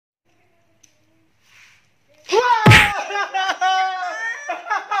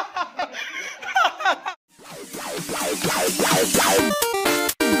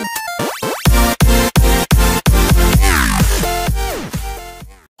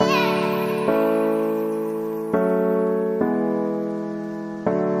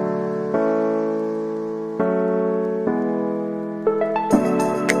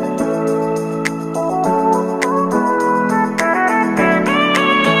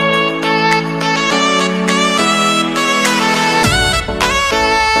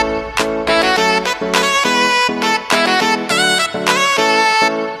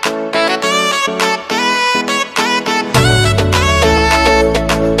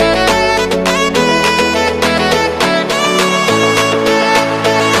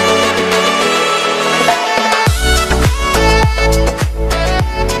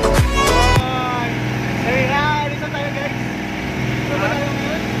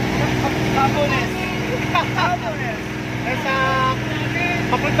Zambales. Zambales. Nasa,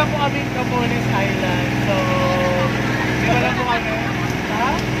 papunta po kami Capones Island. So, di ba lang po kami? Ha?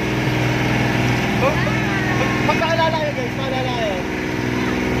 Magkaalala kayo guys, magkaalala kayo.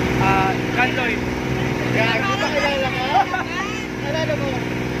 John Lloyd. Yan, di ba kilala ka? Alala mo?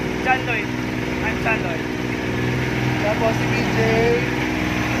 John Lloyd. I'm John Lloyd. Tapos si BJ,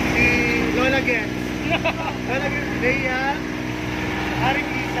 si Lola Gens. Lola Gens, Leia, Haring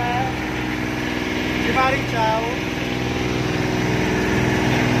Yssa, si Maring Chao.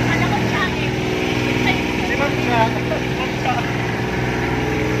 Alam ko siya eh. Si Ma'am Cha. Ma'am Cha.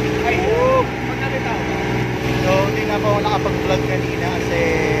 Ay, magkakita ako. So, hindi na po ako nakapag-vlog kanina kasi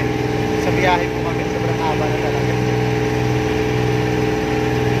sa biyahe po kami, sobrang haba na talaga.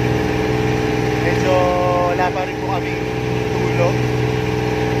 Medyo wala pa rin po kami tulog.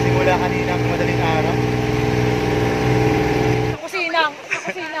 Simula kanina ang madaling araw. Sa kusina.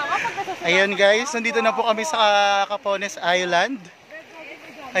 Ayan guys, nandito na po kami sa Capones Island.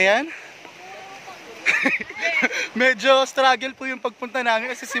 Ayan. Medyo struggle po yung pagpunta namin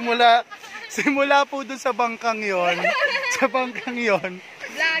kasi simula po dun sa bangkang yon. Sa bangkang yon.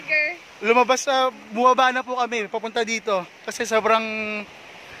 Vlogger. Lumabas bumaba na po kami papunta dito kasi sobrang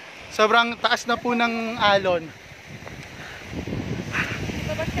taas na po ng alon.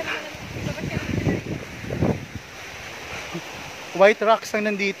 White rocks ang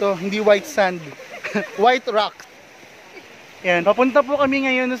nandito, hindi white sand. White rock. Yan, papunta po kami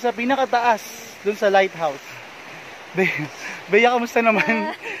ngayon sa pinakataas, dun sa lighthouse. Beya, kamusta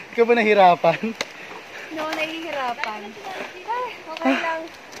naman? Ikaw ba nahirapan? No, nahihirapan. Ay, okay lang.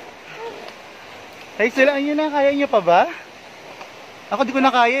 Ay, sila, yun na, kaya nyo pa ba? Ako di ko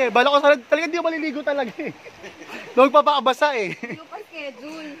na kaya eh. Bala ko talaga di ko maliligo talaga eh. Doon magpapakabasa eh. Hindi ko pa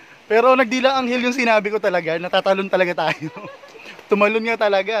schedule. Pero nagdila ang hill yung sinabi ko talaga. Natatalon talaga tayo. Tumalon nga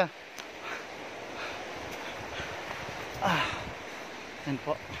talaga. Yan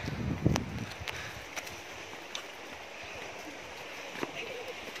po.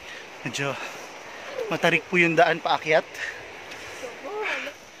 Medyo matarik po yung daan paakyat.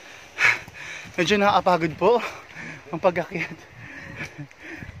 Medyo nakakapagod po ang pag-akyat.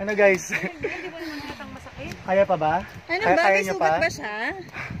 Ano guys? Hindi mo naman natang masakit. Kaya pa ba? Ano Kaya, ba? kaya May nyo sugat pa? ba siya?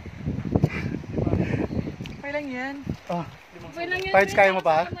 Okay lang yan. Oh. Okay lang yan. Parts, kaya mo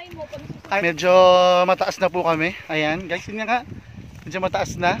pa? Ay, medyo mataas na po kami. Ayan, guys, yun nga. Medyo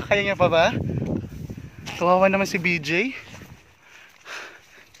mataas na. Kaya niya pa ba? Kawawa naman si BJ.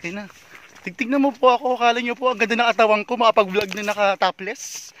 Kaya na. Tignan mo po ako. Kala nyo po ang ganda ng katawan ko. Makapag-vlog na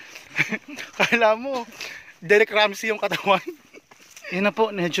naka-topless. Kala mo, Derek Ramsey yung katawan. Yan na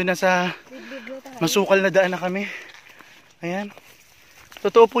po. Medyo nasa masukal na daan na kami. Ayan.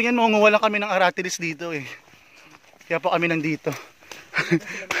 Totoo po yan. Mangunguha lang kami ng aratilis dito eh. Kaya po kami nandito.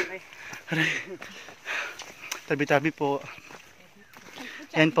 Tabi-tabi po.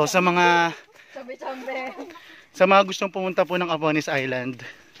 Yan po sa mga gustong pumunta po ng Capones Island.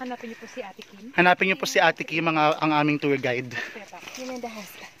 Hanapin niyo po si Ate Kim. Hanapin niyo po si Ate Kim, ang aming tour guide.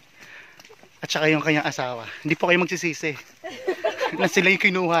 At saka yung kanyang asawa. Hindi po kayo magsisisi na sila yung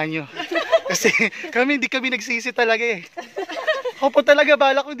kinuha nyo. Kasi hindi kami nagsisi talaga eh. Ako po talaga,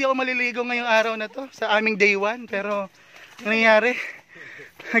 bala ko hindi ako maliligo ngayong araw na to sa aming day 1. Pero nangyayari,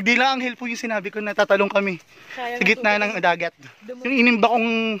 nagdila ang hill po yung sinabi ko na tatalong kami sa gitna ng dagat. Yung inimba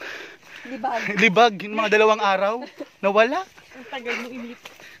kong libag, yung mga 2 araw, nawala. Ang tagal mo inip.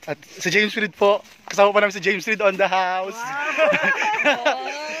 At si James Reed po, kasama pa namin si James Reed on the house.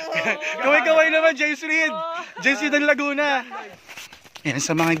 Kaway-kaway naman James Reed. James Reed ng Laguna. Yan,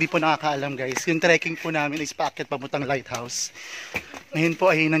 sa mga hindi po nakakaalam guys, yung trekking po namin is paakyat papuntang lighthouse. Ngayon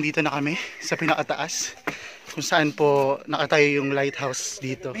po ay nandito na kami sa pinakataas, kung saan po nakatayo yung lighthouse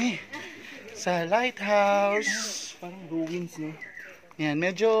dito. Sa lighthouse. Parang ruins, no? Yan,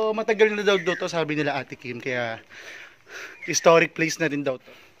 medyo matagal na daw to, sabi nila Ate Kim, kaya historic place na rin daw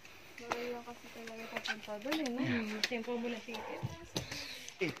to. Tempo mo na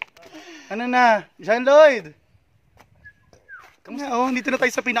Ano na? John Lloyd! Kamusta? Oh, dito na tayo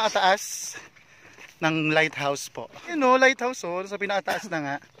sa pinakataas ng lighthouse po. Yun o, lighthouse o, sa pinakataas na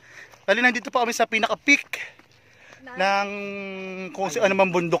nga. Bali, nandito po kami sa pinaka-peak ng kung ano man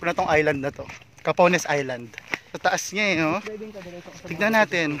bundok na tong island na to. Capones Island. Sa taas niya eh, no? Tignan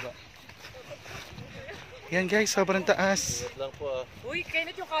natin. Yan guys, sobrang taas. Uy,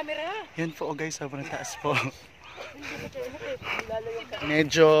 kainit yung camera. Yan po guys, sobrang taas po.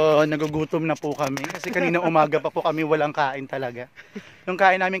 Medyo nagugutom na po kami kasi kanina umaga pa po kami walang kain talaga. Yung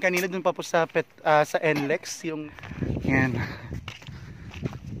kain namin kanina dun pa po sa NLEX, yung yan.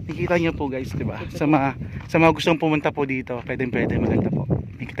 Nakikita niyo po guys, di ba? Sa mga gustong pumunta po dito, pwede maganda po.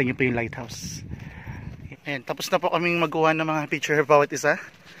 Nakikita niyo po yung lighthouse. Ayan, tapos na po kaming magkuha ng mga picture bawat isa.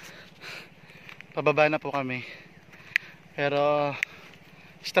 Pababa na po kami. Pero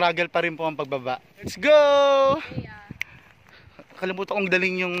struggle pa rin po ang pagbaba. Let's go! Kalimutan kong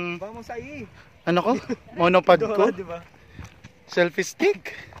daling yung ano ko? Monopod ko? Selfie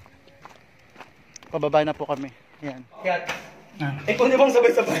stick. Pababa na po kami. Ayan. Ikaw niyo bang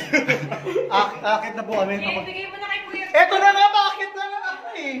sabay-sabay? Akit na po kami. Bigay mo na kay Kuya. Eto na nga, bakit na nga ako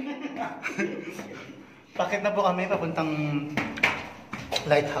eh. Bakit na po kami papuntang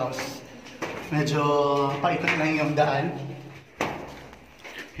lighthouse. Medyo paikot lang yung daan.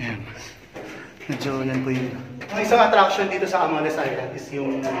 Yan. Medyo yan po yung... Ang isang attraction dito sa Zambales Island is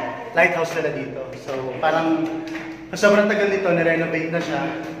yung lighthouse nila dito. So parang sobrang tagal nito, nirenovate na siya.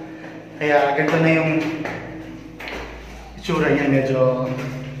 Kaya ganito na yung itsura niya, medyo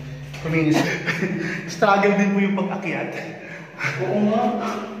kuminis. Struggle din po yung pag-akyat. Oo nga.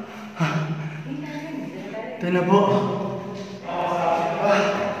 Ito na po.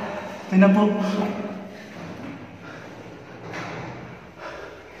 Ito na po.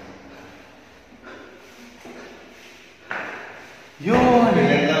 Yun!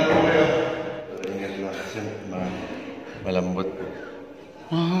 Ingat lang po kayo. Ingat lang kasi malambot.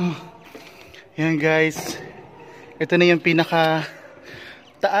 Yan guys. Ito na yung pinaka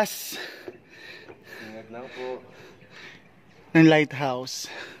taas Ingat lang po. ng lighthouse.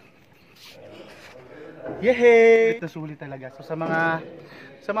 Yehey! Ito sulit talaga. So sa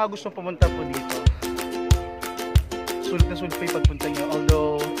mga gustong pumunta po dito, sulit na sulit po yung pagpunta nyo.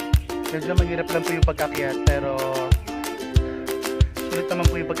 Although medyo mahirap lang po yung pagkakyat, pero sulit naman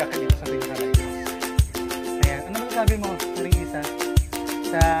po yung pagkakyat dito sa pinaka lighthouse. Ayan. Ano masasabi mo, Aling Yssa?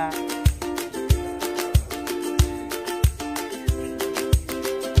 Sa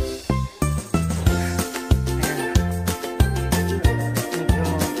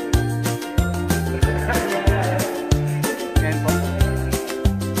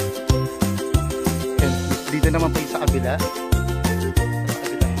naman po yung sa kabila.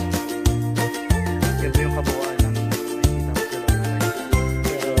 Yan po yung kabuuan ng nakikita ko sa loob.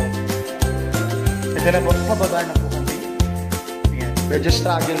 Pero ito na po, pababa na po kami. Ayan. Medyo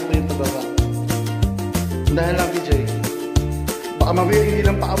struggle po yung pababa. Dahan lang, PJ. Baka mamaya hindi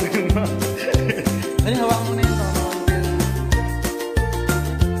lang pa kami yung ano, hawakan mo na yun. Baka mamaya yun.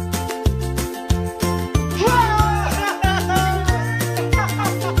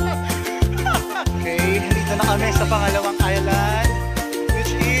 Kami sa pangalawang island,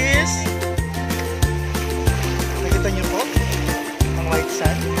 which is, nakita niyo po ang white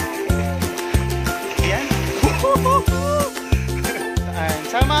sand. Ayan.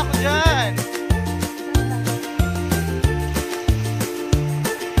 Sama ako dyan.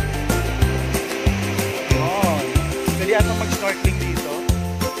 Yun. Pwede ako mag-snorkeling dito.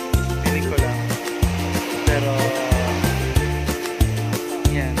 Piling ko lang. Pero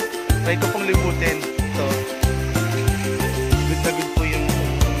yan, try ko pong limutin ito. Good po yung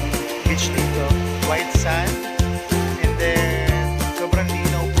beach dito, white sand, and then sobrang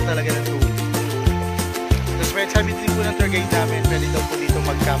linaw po talaga ng tubig. Tapos sabi din po ng tour guide namin, pwede daw po dito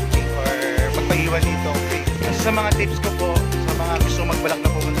mag-camping or magpaiwan dito. Okay. Kasi sa mga tips ko po, sa mga gusto magbalak na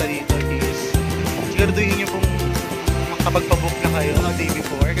pumunta dito is siguraduhin nyo pong makapagpabook na kayo a day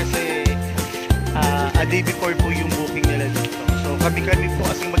before, kasi a day before po yung booking nila dito. So kami po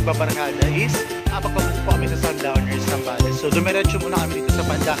kasing magbabarkada is pagpabook po kami sa Sundowners, Zambales. So dumiretso muna kami dito sa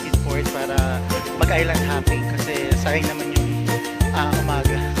Pandakit Port para mag-island hopping kasi sayang naman yung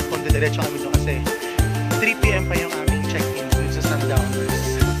umaga kung diretso kami doon kasi 3 PM pa yung aming check-in dun sa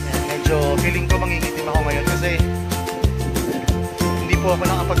Sundowners. Medyo feeling ko mangingitim ako ngayon kasi hindi po ako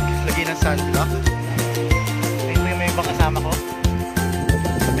nakapaglagay ng sunblock. May ibang kasama ko.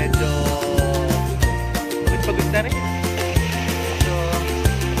 Medyo pagod na rin. So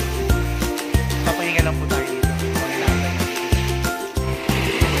papahinga lang po tayo dito.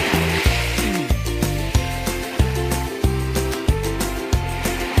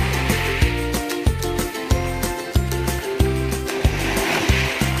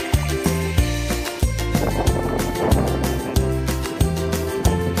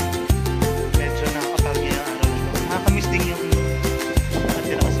 Medyo nakakapagod yung araw nito. Nakakamiss din yung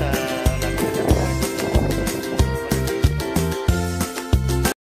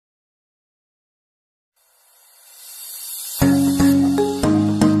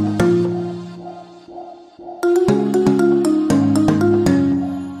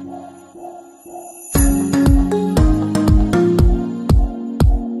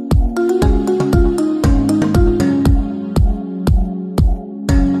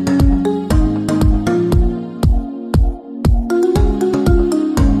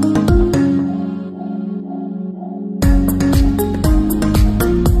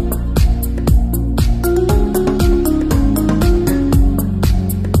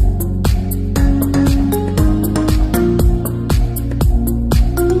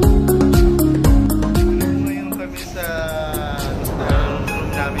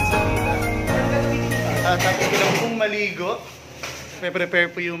Prepare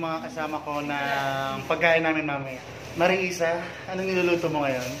po yung mga kasama ko ng pagkain namin mamaya. Maring Yssa, anong niluluto mo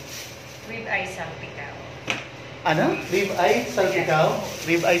ngayon? With ice salpikaw. Ano? Rib eye, salpikaw?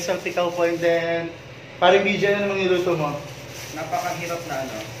 Rib eye, salpikaw po, and then parang BJ, ano niluto mo? Napakahirap na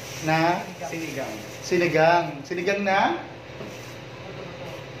ano, Na? sinigang. Sinigang. Sinigang na?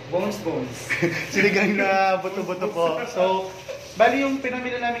 Bones. Sinigang na buto-buto po. So, bali yung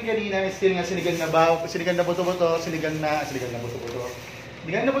pinamili namin kanina is still nga sinigang na sinigang na buto-buto, sinigang na buto-buto.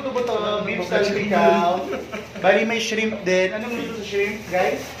 Sinigang na buto-buto, beef salpikaw. Bali may shrimp din. Anong luto sa shrimp,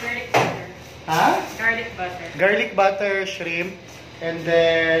 guys? Garlic butter. Ha? Garlic butter. Garlic butter shrimp. And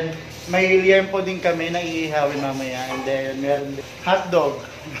then, may liempo din kami na iihawin mamaya. And then, meron din hotdog.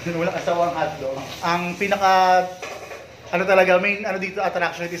 Walang asawang hotdog. Ang pinaka, ano talaga, main ano dito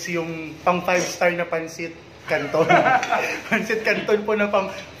attraction is yung pang 5-star na pansit canton. Pansit canton po na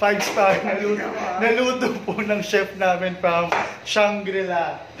pang 5-star na luto po ng chef namin from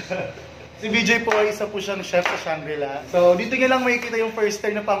Shangri-La. Si BJ po ay isa po siyang chef sa Shangri-La. So, dito nga lang makikita yung first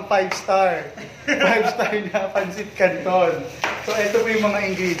time na pang 5-star. 5-star na pansit canton. So, ito po yung mga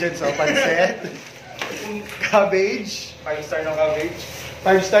ingredients. So, pansit, cabbage. 5-star ng cabbage.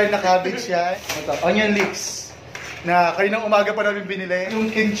 5-star na cabbage yan. Ito, onion leeks. Na kayo ng umaga pa namin binili. Yung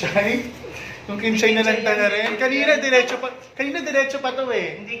kinchay. Yung kinchay na lanta na rin. Kanina diretso pa to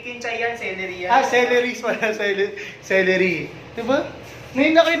eh. Hindi kinchay yan, celery yan. Ah, celery pala. Celery. Diba?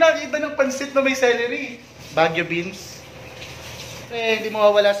 Ngayon na kayo nakita ng pansit na may celery. Baguio beans. Eh, hindi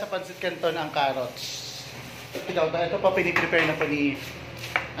mawawala sa pansit canton ang carrots. Ito pa piniprepare na po ni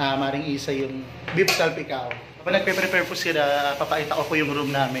Maring Yssa yung beef salpikaw. Kapag nagpe-prepare po sila, papakita ko po yung room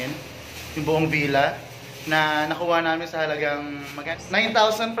namin. Yung buong villa na nakuha namin sa halagang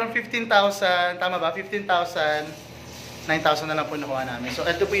 9,000 from 15,000. Tama ba? 15,000. 9,000 na lang po nakuha namin. So,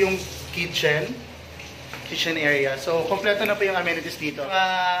 ito po yung kitchen area. So, kompleto na po yung amenities dito.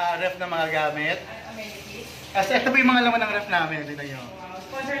 Ref na mga gamit. Amenities. Ito po yung mga laman ng ref namin. Tignan nyo.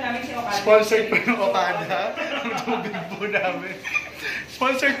 Sponsor namin si Okada. Sponsored po ng Okada. Ang tubig po namin.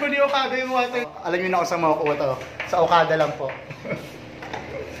 Sponsored po ni Okada yung water. Alam niyo na kung saan makukuha to. Sa Okada lang po.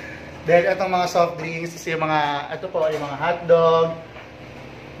 Then, itong mga soft drinks, yung mga, ito po, yung mga hotdog.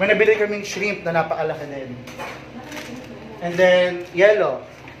 May nabili kaming shrimp na napakalaki din. And then, yellow.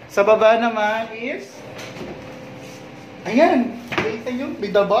 Sa baba naman is, ayan, kita nyo,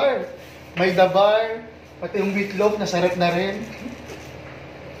 may dabar. May dabar, pati yung meatloaf, nasarap na rin.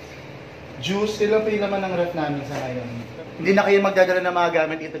 Juice, sila pa yung laman ng ref namin sa ngayon. Hindi na kayo magdadala ng mga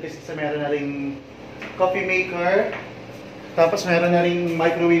gamit dito kasi meron na ring coffee maker. Tapos meron na ring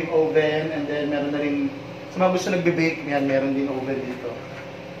microwave oven, and then meron na ring, sa mga gusto nagbe-bake, yan, meron din oven dito.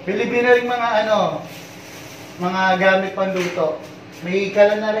 Bilibili na rin mga mga gamit panluto. May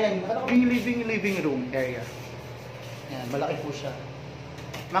kalan na rin. Yung living room area. Yan, malaki po siya.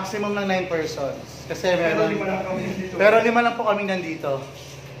 Maximum ng 9 persons. Kasi meron, pero 5 lang po kami nandito.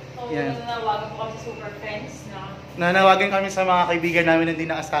 So, Yan. nanawagan po kami sa super friends na Nanawagan kami sa mga kaibigan namin na hindi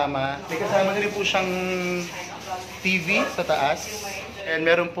nakasama. May kasama na rin po siyang TV sa taas. And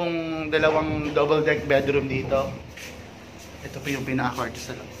meron pong 2 double deck bedroom dito. Ito po yung pinaka-kwarto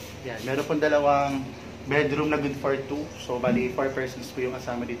sa loob. Yan, meron pong 2 bedroom na good for 2. So bali 4 persons po yung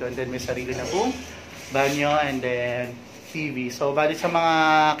kasama dito. And then may sarili na pong banyo and then TV. So bali sa mga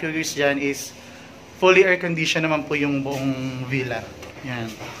curious dyan is fully air conditioned naman po yung buong villa. Yan.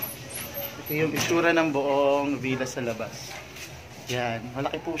 Ito yung itsura ng buong villa sa labas. Yan,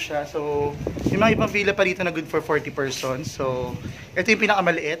 malaki po siya. So, yung mga ibang villa pa dito na good for 40 persons. So, ito yung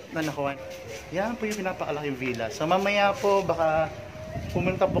pinakamaliit na nakuha. Yan po yung pinapakalaking villa. So, mamaya po, baka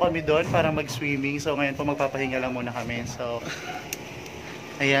pumunta po kami doon para mag-swimming. So, ngayon po magpapahinga lang muna kami. So,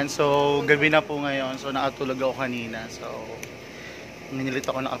 ayan. So, gabi na po ngayon. So, nakatulog ako kanina. So, ninilit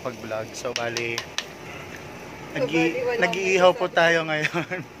ako nakapag-vlog. So, bali, nag-iihaw po tayo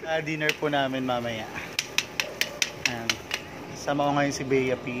ngayon. Dinner po namin mamaya. Ayan. Sama ko ngayon si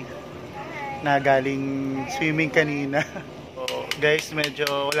Bea P. Na galing swimming kanina. So, guys, medyo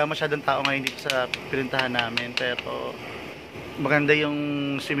wala masyadong tao ngayon dito sa pinuntahan namin. Pero maganda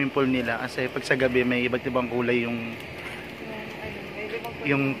yung swimming pool nila. Kasi pag sa gabi may iba't ibang kulay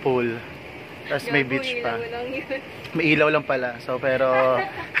yung pool. Tapos may beach pa. May ilaw lang pala. So, pero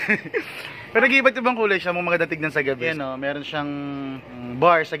pero nag-iba't ibang kulay siya, mga tignan sa gabi. Yan, meron siyang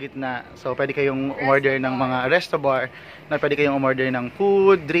bar sa gitna. So, pwede kayong umorder ng mga resto bar. Na pwede kayong umorder ng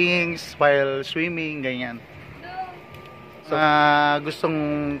food, drinks, while swimming, ganyan. So,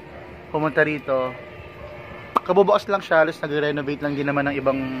 gustong pumunta rito, kabubukas lang siya, halos nag-renovate lang din naman ng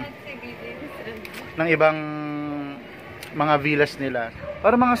ibang mga villas nila.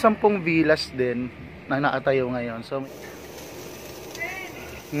 Para mga 10 villas din na nakatayo ngayon. So,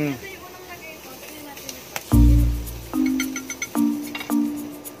 Hmm.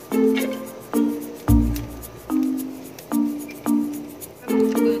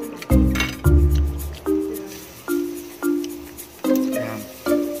 Ayan.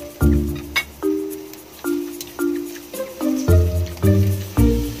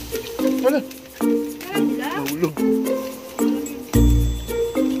 Wala. Mahulog.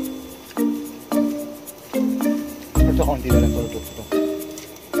 Ito, konti na lang ito.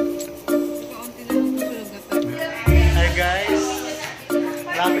 Hi guys!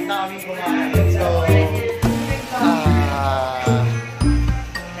 Lapit na kaming kumain. So,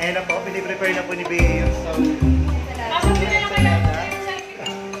 ayun na po, piniprepare na po ni Bea yung sound.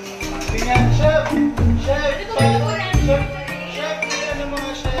 Tingnan, chef! Chef! Chef! Chef! Ano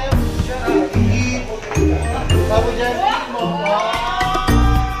mga chef? Chef! Bago dyan, mo.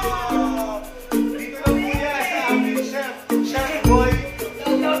 Dito lang po yan sa aming chef. Chef Boy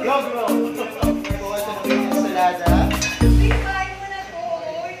Gogro. Ito na po yung ensalada.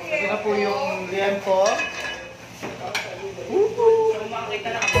 Ito na po yung liempo.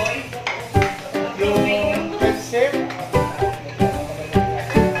 Yung petsip.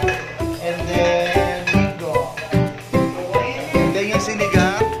 And then linggo. And then yung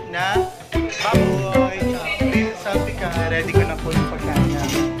sinigang na baboy. Beef salpika. Ready ko na po yung pagkain niya.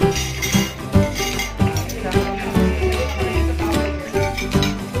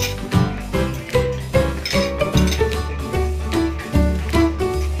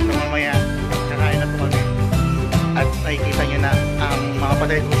 So mamaya, kakain na po kami. At nakikita nyo na ang mga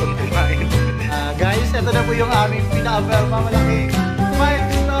patay gutom kumain. Guys, ito na po yung aming pinakamalaking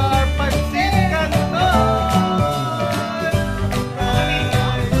 5-star Pansit Canton!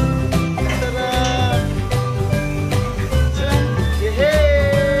 Sarap!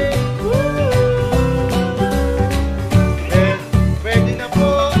 Yehey! Woo! Pwede na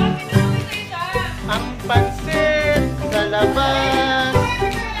po ang pansit sa labas.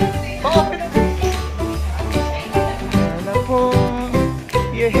 Pa-open na po. Sana po.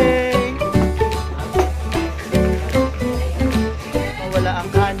 Yehey! Wala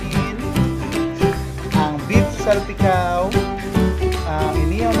ang kanin, ang beef salpikaw, ang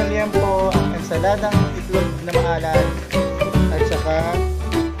inihaw na liempo, ang ensaladang itlog na maalat, at saka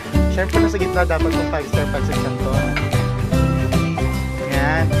syempre nasa gitna dapat kung 5-star Pansit Canton.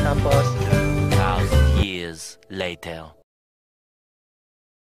 Yan, tapos 1,000 years later.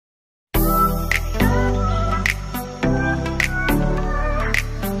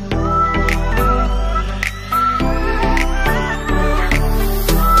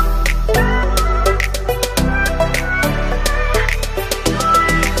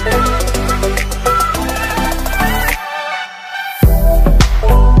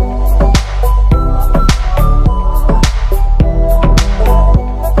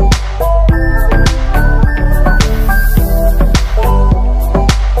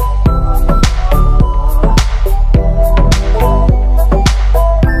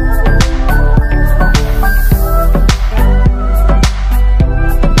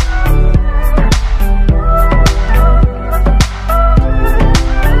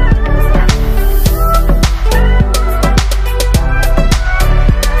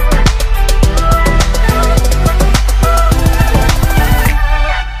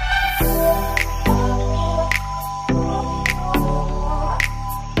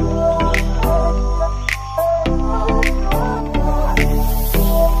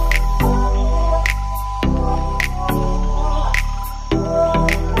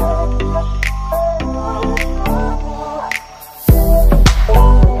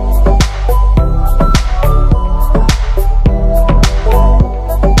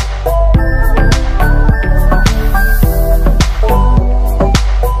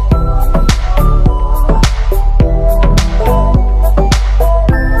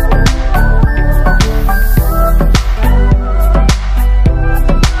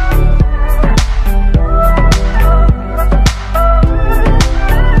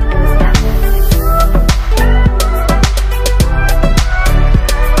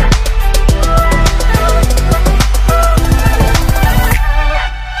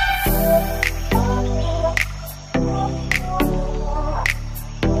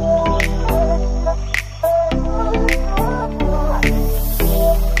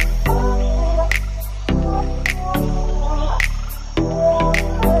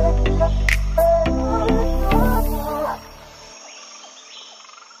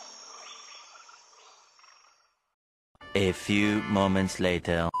 A few moments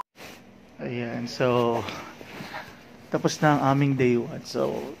later. ayan, so tapos na ang aming day 1.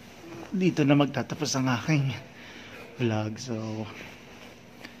 So dito na magtatapos ang aking vlog. So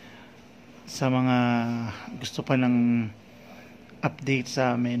sa mga gusto pa ng update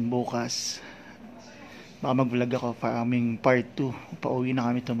sa amin bukas, baka mag-vlog ako pa aming part 2. Pauwi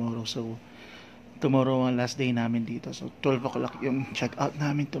na kami tomorrow. So tomorrow ang last day namin dito. So 12 o'clock yung check out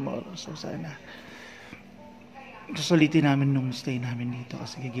namin tomorrow. So sana susulitin namin nung stay namin dito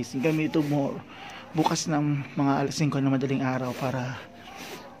kasi gigising kami tomorrow bukas ng mga alas 5 na madaling araw para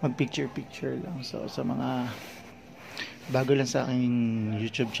mag picture lang. So sa mga bago lang sa aking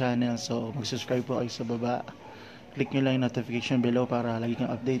YouTube channel, so mag subscribe po kayo sa baba, click nyo lang yung notification below para lagi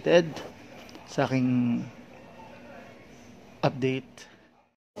kang updated sa aking update.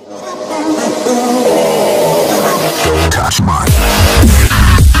 Touch my